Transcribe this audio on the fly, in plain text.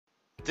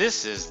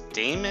This is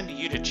Damon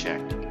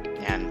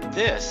Udacek, and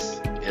this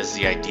is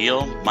the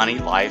Ideal Money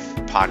Life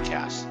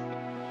podcast.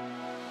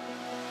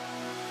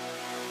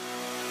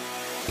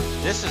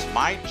 This is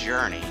my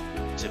journey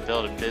to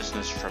build a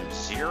business from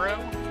zero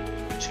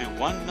to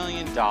 $1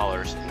 million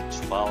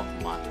in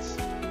 12 months.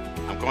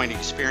 I'm going to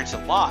experience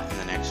a lot in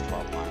the next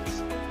 12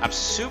 months. I'm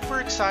super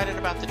excited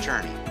about the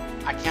journey.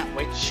 I can't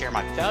wait to share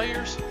my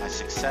failures, my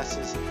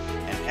successes,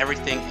 and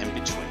everything in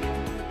between.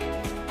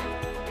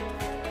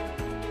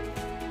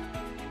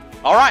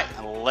 All right,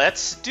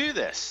 let's do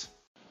this.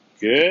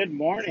 Good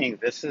morning.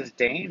 This is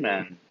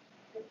Damon.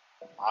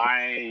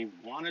 I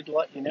wanted to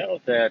let you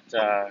know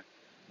that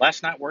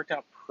last night worked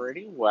out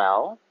pretty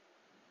well.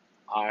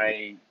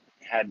 I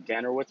had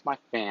dinner with my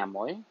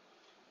family.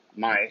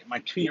 My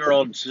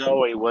 2-year-old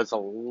Zoe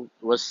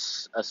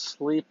was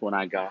asleep when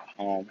I got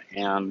home,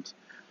 and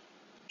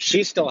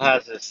she still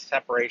has this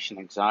separation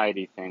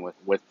anxiety thing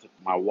with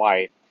my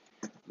wife,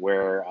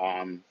 where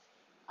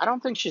I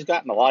don't think she's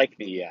gotten to like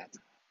me yet.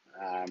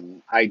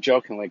 I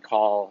jokingly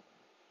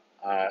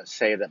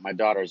say that my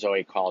daughter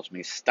Zoe calls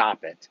me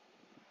 "Stop It,"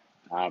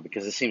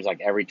 because it seems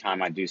like every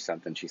time I do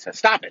something, she says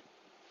 "Stop it."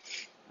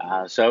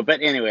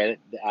 But anyway,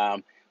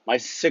 my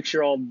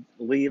 6-year-old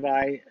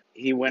Levi,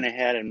 he went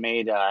ahead and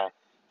made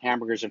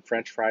hamburgers and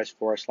French fries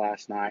for us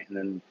last night,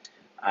 and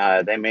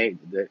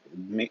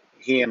then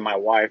he and my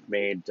wife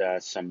made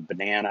some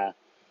banana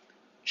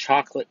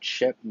chocolate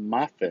chip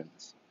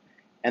muffins,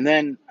 and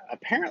then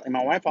apparently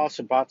my wife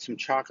also bought some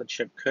chocolate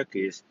chip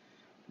cookies,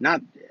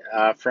 not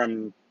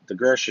from the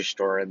grocery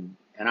store, and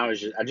I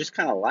just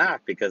kind of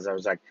laughed because I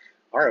was like,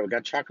 all right, we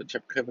got chocolate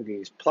chip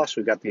cookies, plus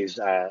we got these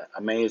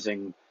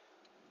amazing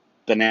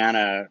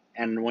banana,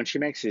 and when she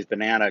makes these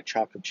banana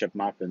chocolate chip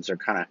muffins,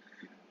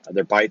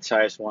 they're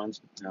bite-sized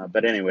ones,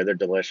 but anyway, they're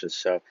delicious.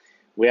 So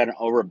we had an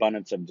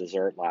overabundance of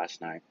dessert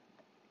last night.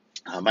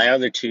 My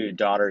other two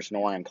daughters,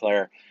 Nora and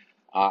Claire,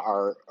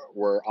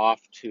 were off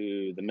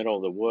to the middle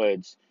of the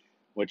woods,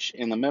 which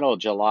in the middle of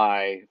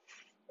July,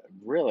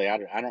 really, I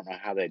don't know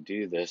how they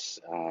do this,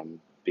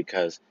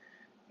 because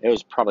it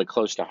was probably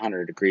close to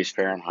 100 degrees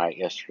Fahrenheit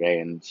yesterday,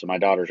 and so my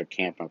daughters are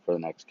camping for the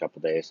next couple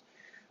of days.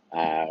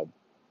 Uh,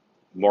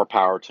 More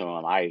power to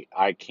them.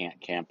 I can't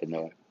camp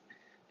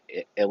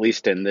at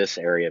least in this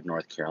area of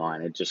North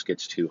Carolina. It just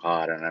gets too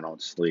hot, and I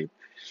don't sleep.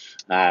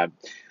 Uh,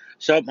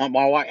 so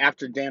my wife,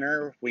 after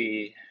dinner,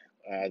 the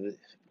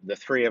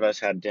three of us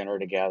had dinner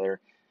together.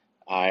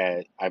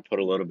 I put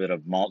a little bit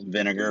of malt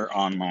vinegar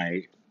on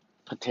my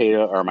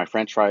potato or my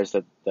French fries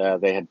that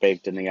they had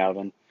baked in the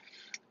oven,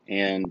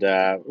 and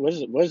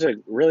was a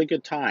really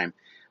good time.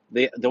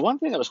 The one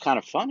thing that was kind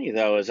of funny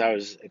though is I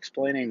was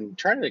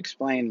trying to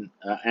explain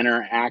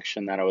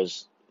interaction that I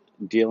was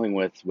dealing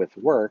with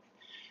work,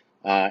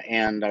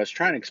 and I was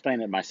trying to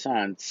explain it to my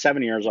son,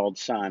 7 years old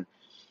son,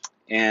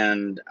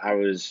 and I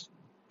was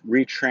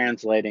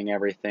retranslating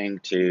everything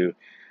to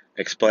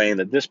explain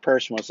that this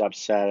person was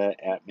upset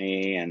at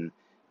me, and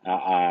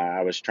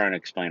I was trying to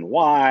explain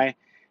why,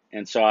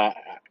 and so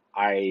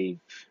I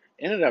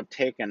ended up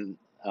taking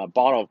a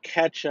bottle of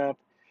ketchup,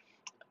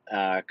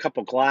 a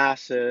couple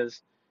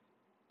glasses,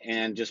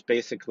 and just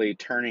basically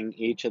turning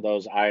each of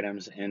those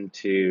items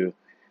into,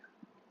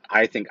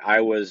 I think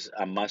I was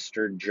a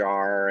mustard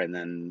jar, and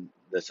then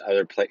this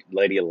other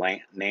lady,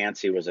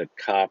 Nancy, was a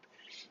cup.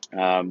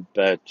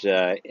 But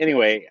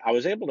anyway, I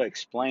was able to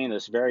explain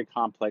this very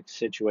complex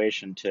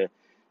situation to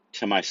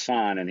my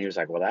son, and he was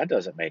like, "Well, that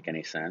doesn't make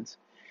any sense.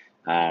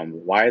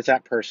 Why is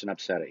that person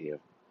upset at you?"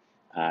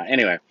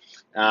 Anyway,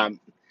 um,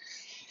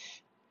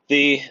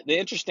 the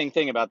interesting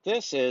thing about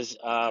this is,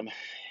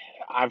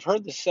 I've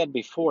heard this said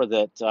before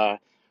that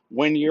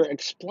when you're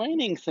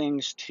explaining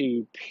things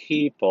to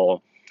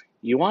people,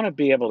 you want to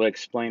be able to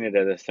explain it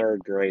at a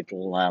third grade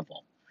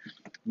level.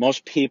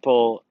 Most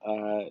people,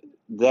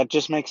 that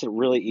just makes it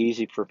really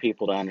easy for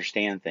people to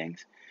understand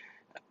things.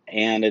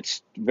 And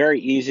it's very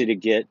easy to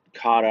get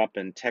caught up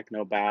in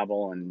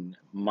technobabble and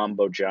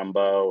mumbo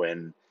jumbo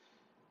and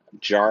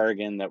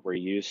jargon that we're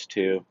used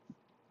to.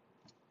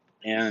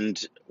 And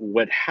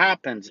what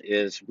happens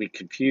is we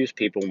confuse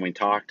people when we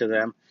talk to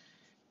them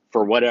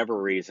for whatever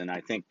reason.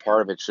 I think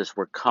part of it's just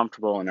we're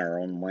comfortable in our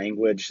own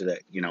language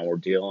that we're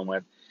dealing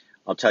with.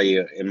 I'll tell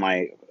you, in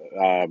my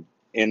uh,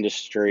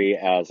 industry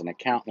as an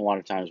accountant, a lot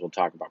of times we'll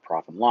talk about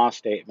profit and loss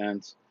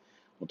statements,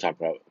 we'll talk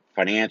about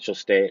financial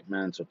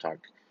statements, we'll talk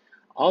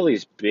all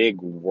these big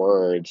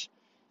words,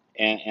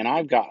 and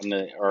I've gotten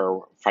to,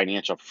 or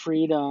financial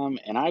freedom,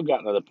 and I've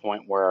gotten to the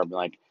point where I'm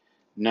like,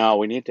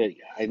 no, I need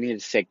to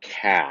say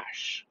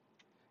cash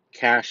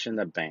in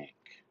the bank,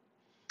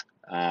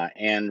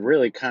 and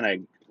really kind of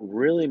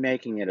really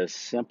making it as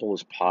simple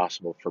as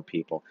possible for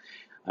people.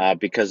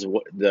 Because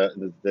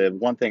the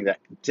one thing that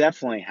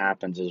definitely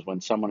happens is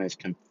when someone is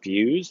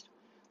confused,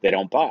 they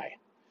don't buy.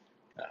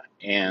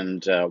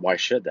 And why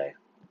should they?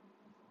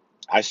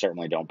 I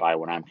certainly don't buy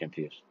when I'm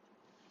confused.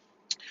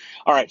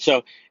 All right.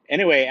 So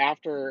anyway,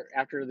 after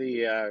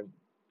the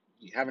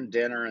having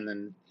dinner, and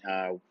then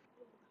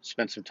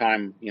spent some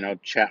time,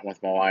 chatting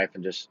with my wife,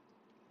 and just,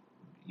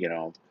 you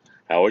know,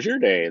 How was your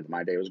day?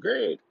 My day was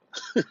great.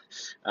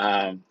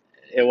 Um,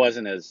 it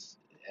wasn't as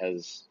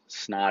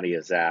snotty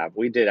as that.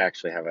 We did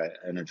actually have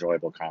an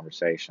enjoyable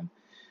conversation.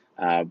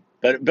 But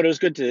it was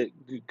good to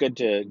get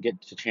to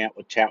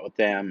chat with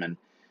them. And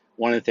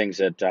one of the things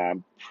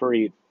that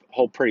pretty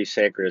hold pretty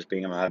sacred is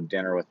being able to have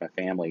dinner with my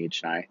family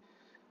each night.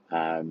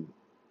 Um,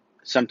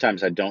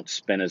 Sometimes I don't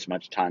spend as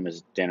much time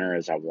as dinner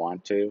as I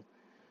want to.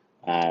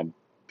 Um,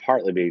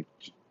 Partly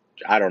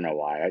I don't know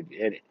why.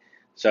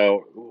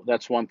 So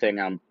that's one thing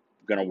I'm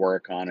going to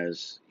work on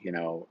is,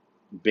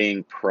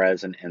 being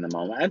present in the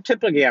moment. And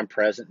typically I'm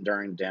present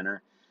during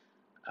dinner,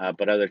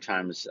 but other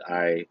times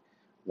I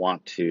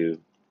want to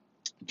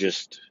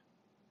just,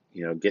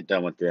 get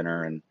done with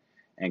dinner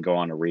and go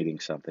on to reading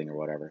something or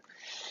whatever.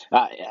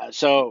 Yeah,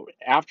 so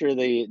after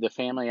the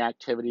family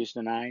activities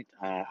tonight,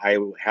 I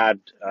had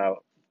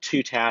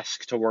two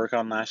tasks to work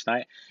on last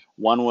night.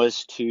 One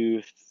was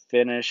to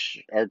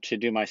finish or to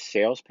do my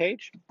sales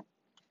page.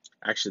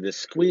 Actually, the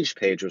squeeze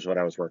page was what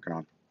I was working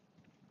on.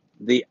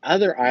 The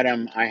other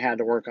item I had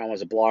to work on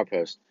was a blog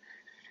post.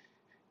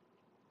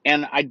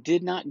 And I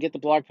did not get the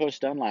blog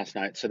post done last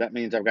night, so that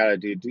means I've got to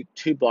do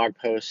two blog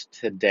posts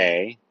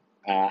today.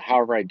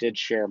 However, I did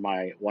share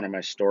one of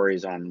my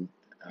stories on.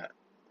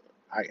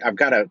 Uh, I've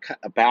got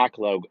a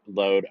backlog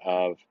load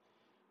of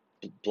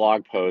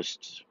blog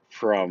posts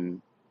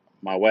from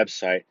my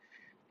website,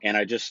 and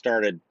I just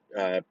started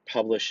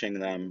publishing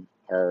them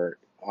or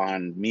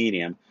on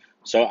Medium.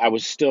 So I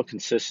was still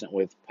consistent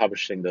with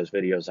publishing those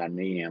videos on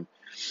Medium.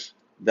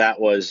 That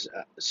was,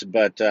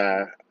 but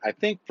I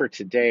think for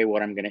today,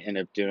 what I'm going to end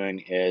up doing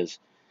is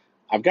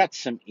I've got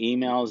some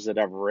emails that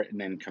I've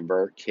written in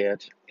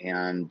ConvertKit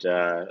and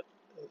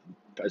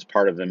as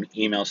part of the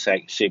email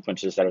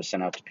sequences that I've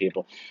sent out to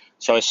people.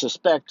 So I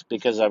suspect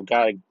because I've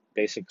got to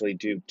basically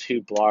do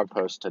two blog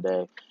posts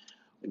today,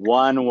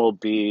 one will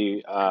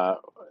be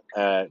I'll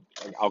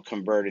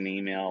convert an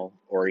email,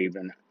 or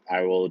even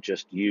I will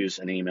just use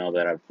an email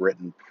that I've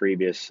written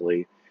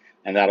previously,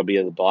 and that'll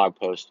be the blog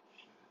post.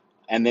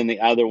 And then the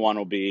other one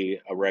will be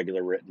a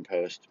regular written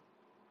post.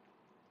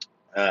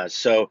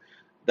 So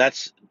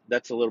that's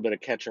a little bit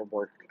of catch-up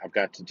work I've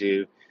got to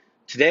do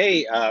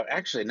today.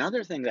 Actually,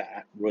 another thing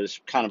that was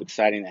kind of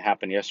exciting that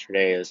happened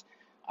yesterday is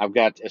I've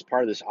got, as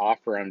part of this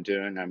offer I'm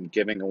doing, I'm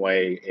giving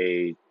away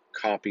a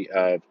copy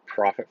of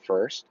Profit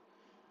First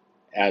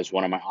as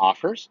one of my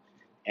offers.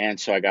 And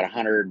so I got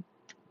 100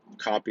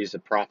 copies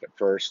of Profit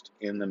First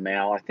in the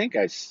mail. I think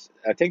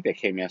they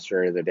came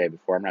yesterday or the day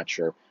before. I'm not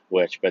sure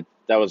which, but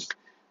that was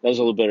a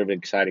little bit of an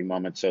exciting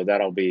moment. So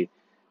that'll be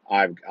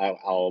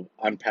I'll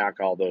unpack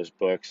all those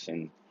books,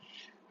 and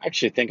I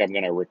actually think I'm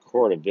going to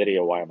record a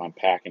video while I'm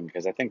unpacking,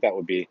 because I think that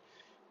would be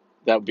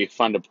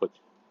fun to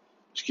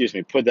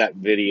put that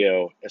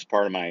video as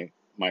part of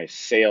my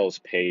sales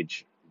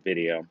page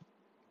video.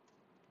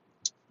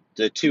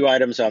 The two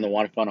items on the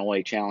One Funnel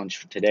Away challenge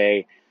for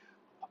today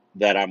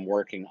that I'm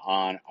working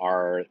on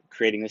are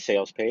creating the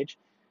sales page,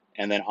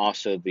 and then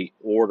also the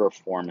order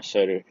form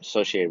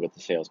associated with the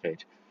sales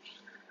page.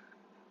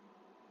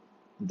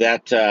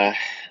 That's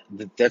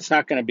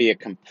not going to be a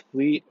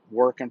complete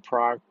work in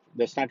progress.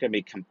 That's not going to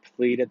be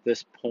complete at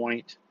this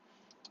point,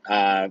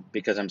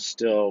 because I'm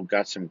still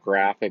got some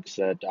graphics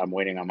that I'm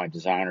waiting on my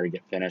designer to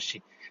get finished.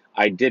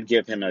 I did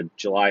give him a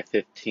July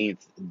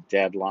 15th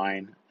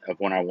deadline of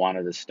when I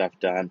wanted this stuff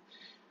done.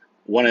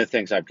 One of the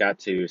things I've got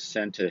to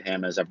send to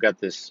him is I've got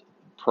this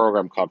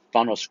program called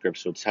Funnel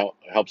Scripts, which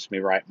helps me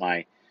write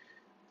my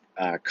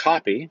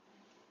copy.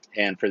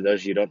 And for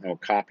those of you who don't know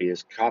what copy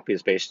is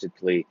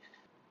basically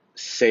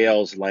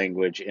sales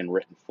language in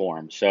written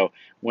form. So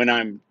when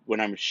I'm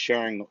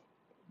sharing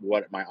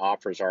what my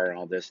offers are and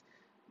all this,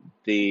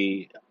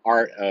 the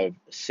art of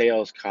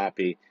sales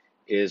copy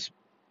is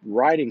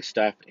writing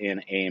stuff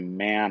in a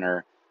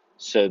manner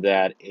so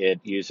that it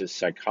uses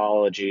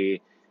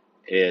psychology,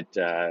 it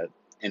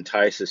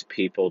entices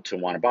people to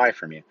want to buy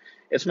from you.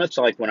 It's much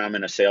like when I'm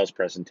in a sales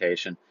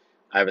presentation.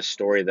 I have a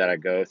story that I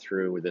go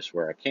through. This is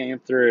where I came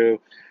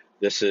through.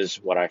 This is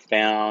what I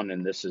found,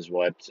 and this is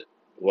what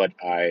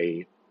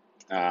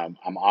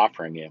I'm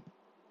offering you.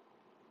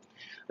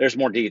 There's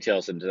more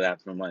details into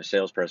that from my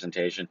sales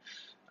presentation,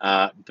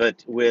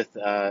 but with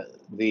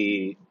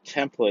the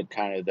template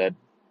kind of that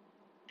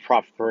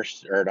Profit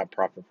First, or not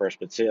Profit First,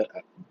 but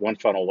One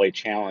Funnel Away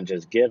challenge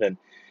is given,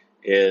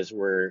 is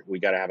where we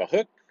got to have a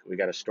hook, we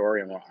got a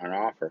story, and an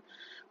offer.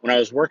 When I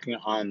was working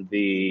on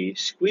the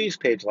squeeze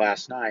page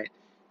last night,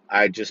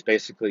 I just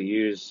basically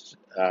used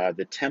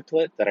the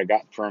template that I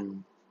got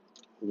from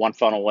One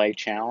Funnel Away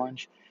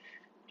challenge,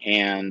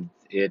 and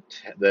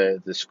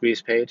the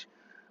squeeze page.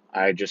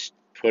 I just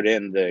put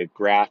in the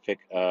graphic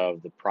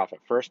of the Profit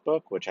First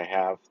book, which I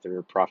have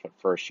through Profit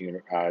First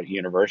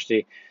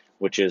University,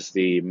 which is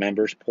the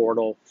members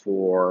portal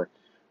for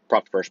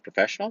Profit First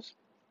professionals.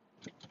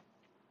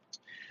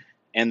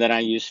 And then I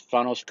use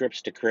funnel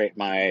scripts to create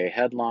my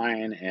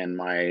headline and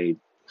my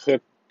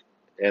hook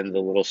and the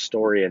little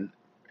story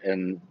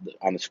and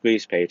on the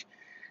squeeze page.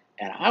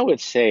 And I would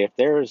say if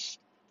there's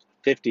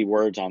 50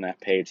 words on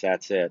that page,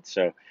 that's it.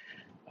 So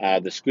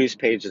The squeeze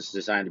page is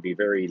designed to be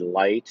very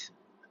light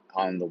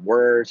on the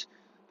words.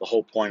 The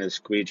whole point of the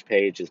squeeze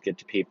page is get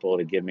to people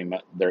to give me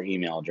their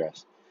email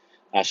address.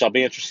 So I'll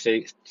be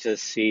interested to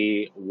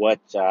see what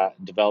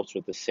develops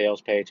with the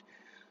sales page.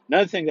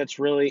 Another thing that's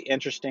really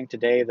interesting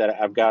today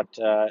that I've got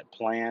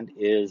planned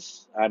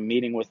is I'm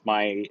meeting with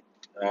my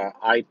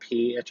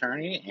IP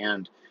attorney,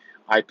 and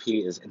IP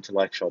is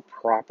intellectual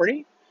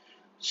property.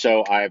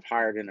 So I've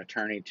hired an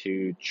attorney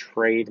to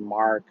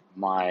trademark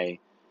my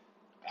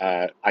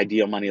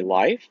Ideal Money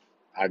Life.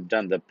 I've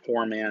done the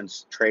poor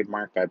man's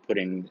trademark by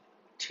putting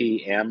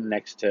TM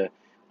next to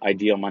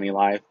Ideal Money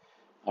Life.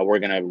 We're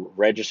going to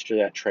register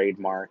that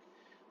trademark.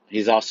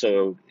 He's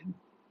also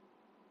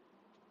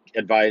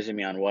advising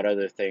me on what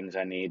other things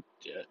I need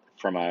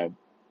from a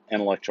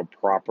intellectual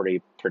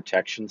property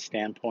protection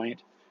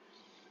standpoint.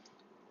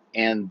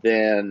 And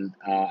then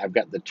I've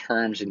got the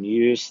terms and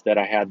use that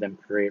I had them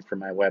create for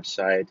my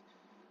website.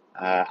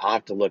 I'll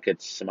have to look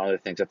at some other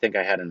things. I think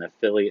I had an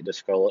affiliate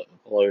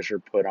disclosure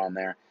put on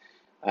there.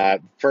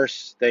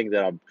 First thing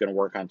that I'm going to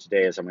work on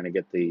today is I'm going to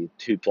get the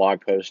 2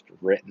 blog posts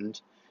written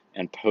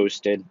and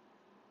posted.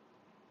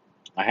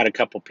 I had a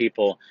couple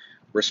people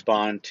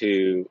respond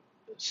to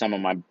some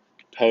of my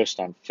posts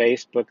on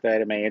Facebook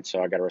that I made,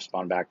 so I got to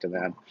respond back to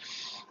them.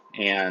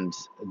 And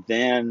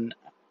then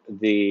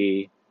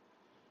I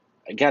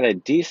got a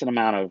decent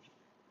amount of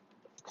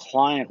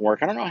client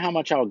work. I don't know how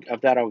much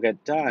of that I'll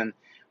get done.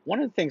 One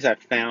of the things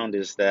I've found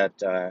is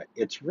that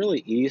it's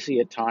really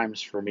easy at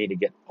times for me to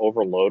get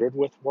overloaded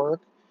with work,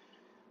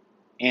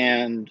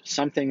 and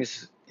some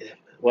things,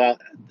 well,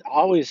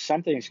 always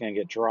something's going to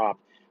get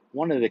dropped.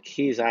 One of the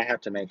keys I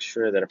have to make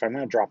sure that if I'm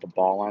going to drop a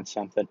ball on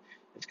something,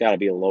 it's got to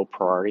be a low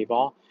priority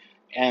ball.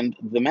 And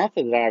the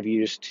method that I've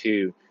used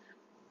to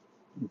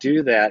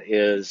do that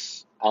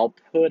is I'll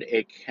put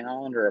a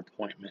calendar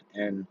appointment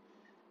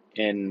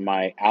in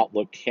my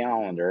Outlook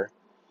calendar,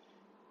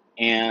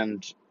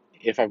 and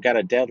if I've got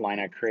a deadline,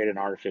 I create an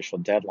artificial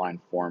deadline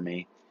for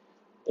me,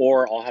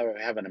 or I'll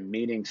have a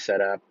meeting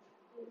set up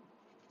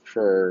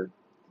for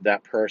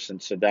that person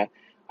so that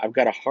I've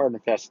got a hard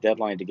and fast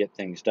deadline to get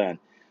things done.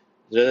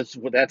 So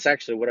that's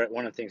actually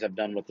one of the things I've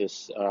done with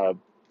this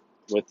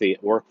with the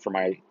work for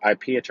my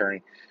IP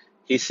attorney.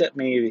 He sent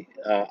me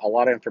a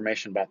lot of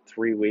information about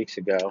 3 weeks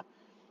ago,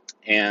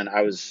 and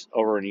I was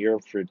over in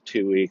Europe for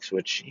 2 weeks,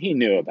 which he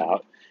knew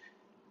about.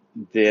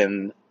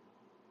 Then,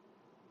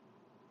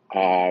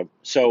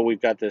 so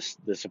we've got this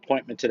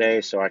appointment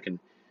today, so I can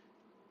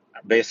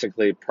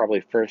basically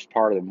probably first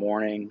part of the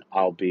morning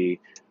I'll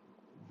be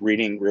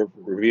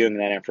reviewing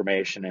that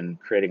information and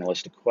creating a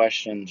list of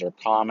questions or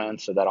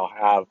comments that I'll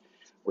have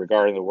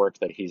regarding the work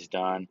that he's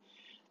done,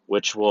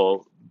 which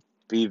will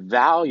be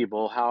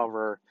valuable.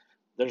 However,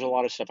 there's a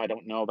lot of stuff I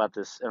don't know about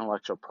this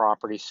intellectual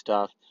property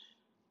stuff,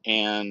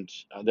 and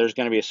there's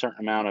going to be a certain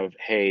amount of,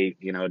 hey,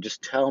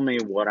 just tell me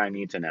what I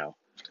need to know,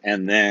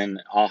 and then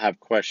I'll have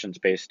questions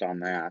based on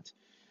that.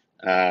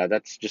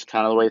 That's just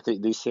kind of the way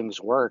these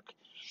things work.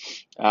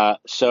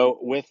 So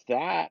with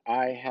that,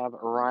 I have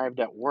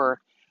arrived at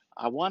work.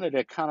 I wanted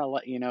to kind of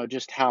let you know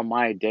just how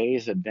my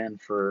days have been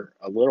for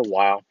a little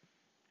while.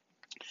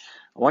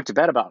 I went to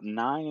bed about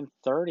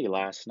 9:30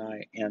 last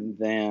night, and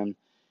then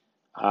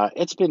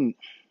it's been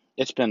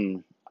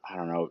I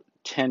don't know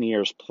 10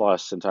 years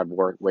plus since I've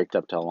waked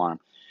up to alarm.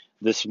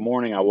 This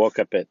morning I woke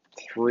up at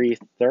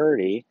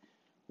 3:30,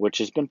 which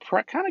has been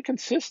kind of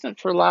consistent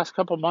for the last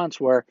couple months,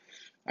 where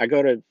I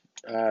go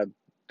to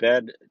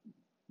bed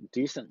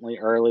decently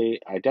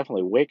early. I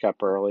definitely wake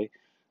up early.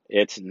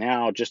 It's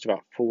now just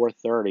about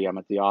 4:30. I'm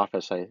at the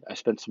office. I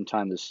spent some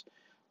time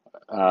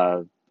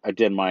uh, I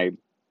did my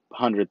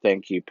 100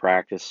 thank you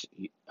practice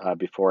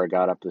before I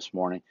got up this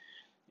morning,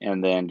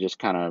 and then just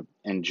kind of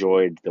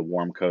enjoyed the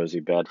warm,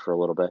 cozy bed for a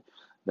little bit.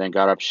 Then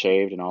got up,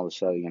 shaved, and all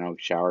this other,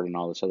 showered and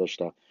all this other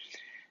stuff.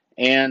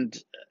 And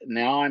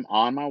now I'm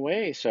on my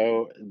way.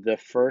 So the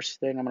first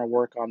thing I'm going to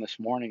work on this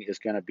morning is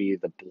going to be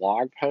the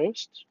blog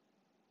post.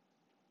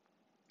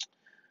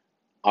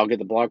 I'll get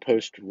the blog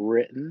post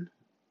written.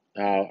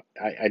 I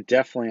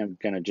definitely am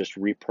going to just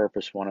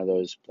repurpose one of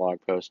those blog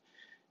posts.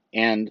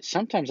 And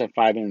sometimes I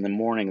find in the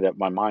morning that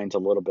my mind's a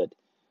little bit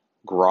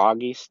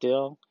groggy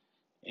still.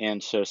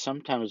 And so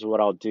sometimes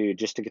what I'll do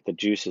just to get the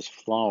juices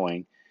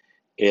flowing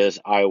is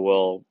I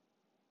will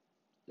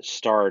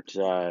start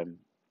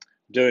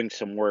doing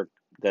some work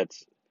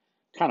that's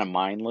kind of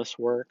mindless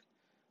work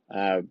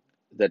uh,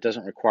 that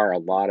doesn't require a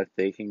lot of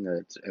thinking.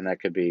 And that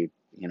could be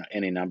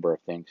any number of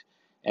things.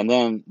 And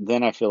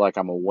then I feel like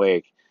I'm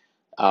awake.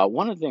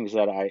 One of the things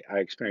that I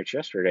experienced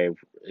yesterday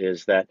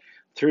is that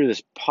through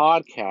this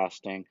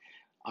podcasting,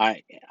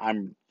 I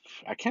I'm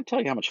I can't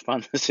tell you how much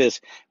fun this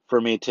is for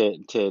me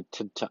to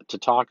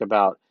talk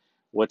about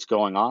what's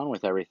going on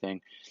with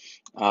everything.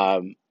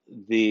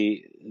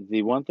 The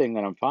one thing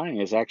that I'm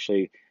finding is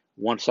actually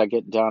once I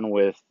get done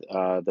with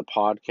the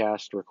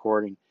podcast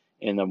recording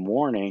in the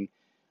morning,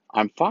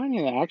 I'm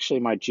finding that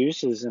actually my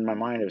juices in my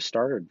mind have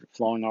started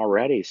flowing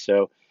already.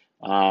 So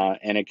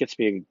And it gets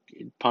me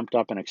pumped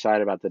up and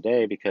excited about the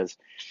day because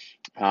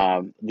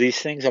these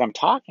things that I'm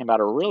talking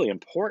about are really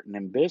important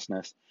in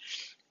business.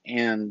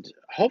 And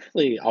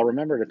hopefully I'll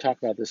remember to talk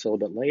about this a little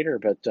bit later.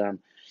 But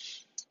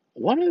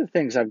one of the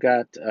things I've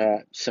got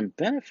some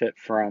benefit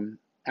from,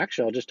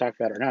 actually, I'll just talk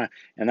about it now,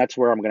 and that's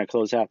where I'm going to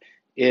close out,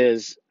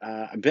 is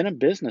I've been in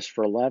business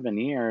for 11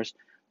 years.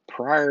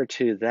 Prior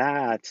to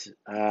that,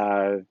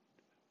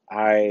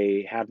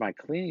 I had my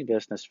cleaning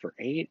business for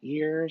 8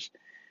 years.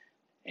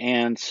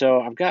 And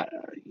so I've got,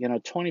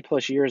 20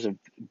 plus years of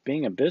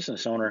being a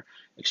business owner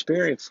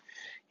experience.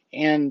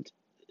 And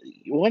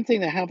one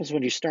thing that happens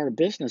when you start a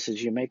business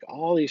is you make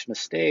all these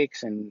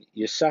mistakes and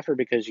you suffer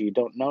because you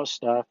don't know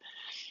stuff.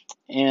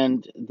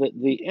 And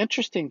the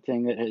interesting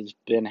thing that has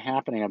been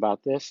happening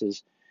about this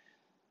is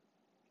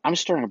I'm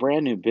starting a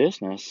brand new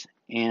business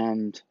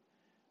and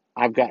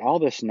I've got all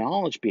this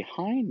knowledge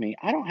behind me.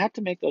 I don't have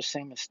to make those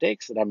same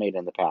mistakes that I made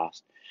in the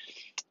past.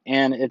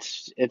 And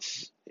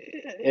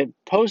it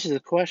poses the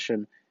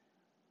question,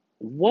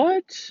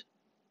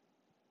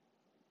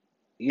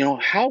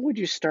 how would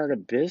you start a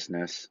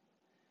business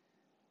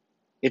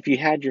if you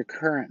had your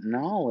current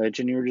knowledge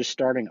and you were just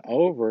starting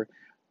over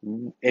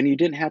and you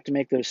didn't have to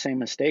make those same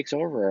mistakes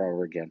over and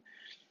over again?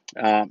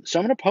 So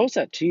I'm going to pose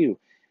that to you.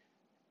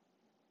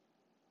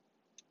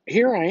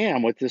 Here I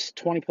am with this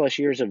 20 plus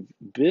years of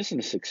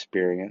business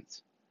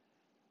experience.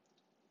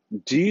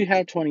 Do you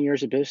have 20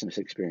 years of business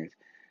experience?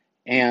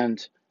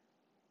 And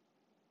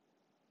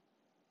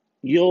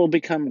you'll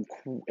become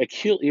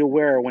acutely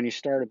aware when you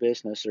start a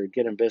business or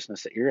get in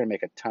business that you're going to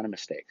make a ton of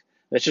mistakes.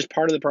 That's just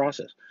part of the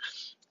process.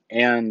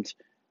 And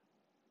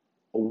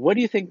what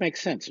do you think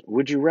makes sense?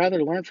 Would you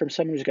rather learn from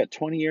someone who's got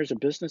 20 years of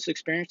business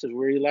experience, or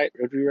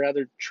would you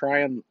rather try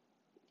and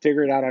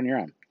figure it out on your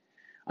own?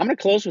 I'm going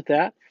to close with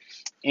that,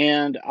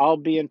 and I'll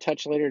be in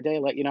touch later today,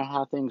 let you know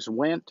how things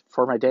went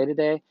for my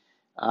day-to-day,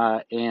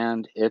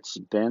 and it's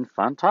been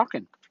fun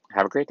talking.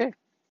 Have a great day.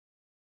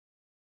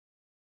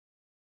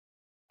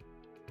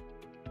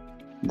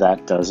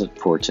 That does it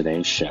for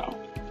today's show.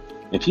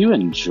 If you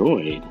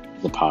enjoyed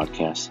the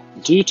podcast,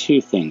 do two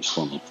things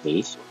for me,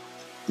 please.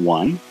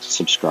 One,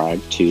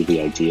 subscribe to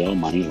the Ideal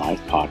Money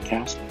Life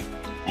podcast.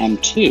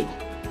 And two,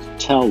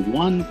 tell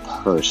one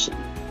person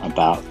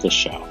about the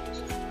show.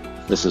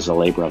 This is a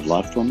labor of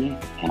love for me,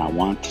 and I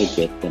want to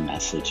get the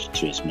message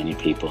to as many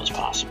people as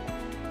possible.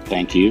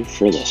 Thank you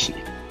for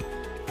listening.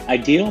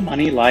 Ideal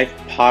Money Life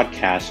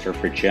podcasts are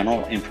for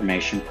general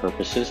information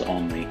purposes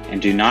only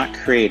and do not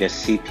create a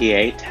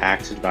CPA,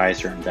 tax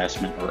advisor,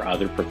 investment, or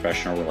other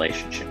professional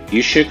relationship.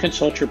 You should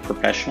consult your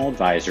professional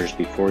advisors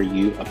before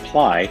you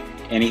apply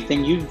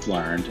anything you've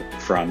learned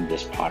from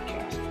this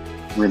podcast.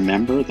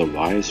 Remember the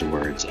wise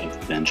words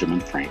of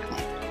Benjamin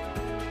Franklin.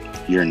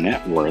 Your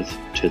net worth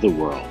to the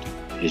world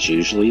is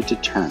usually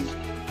determined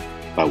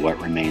by what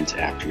remains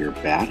after your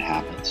bad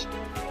habits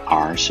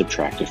are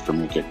subtracted from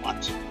your good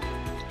ones.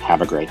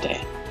 Have a great day.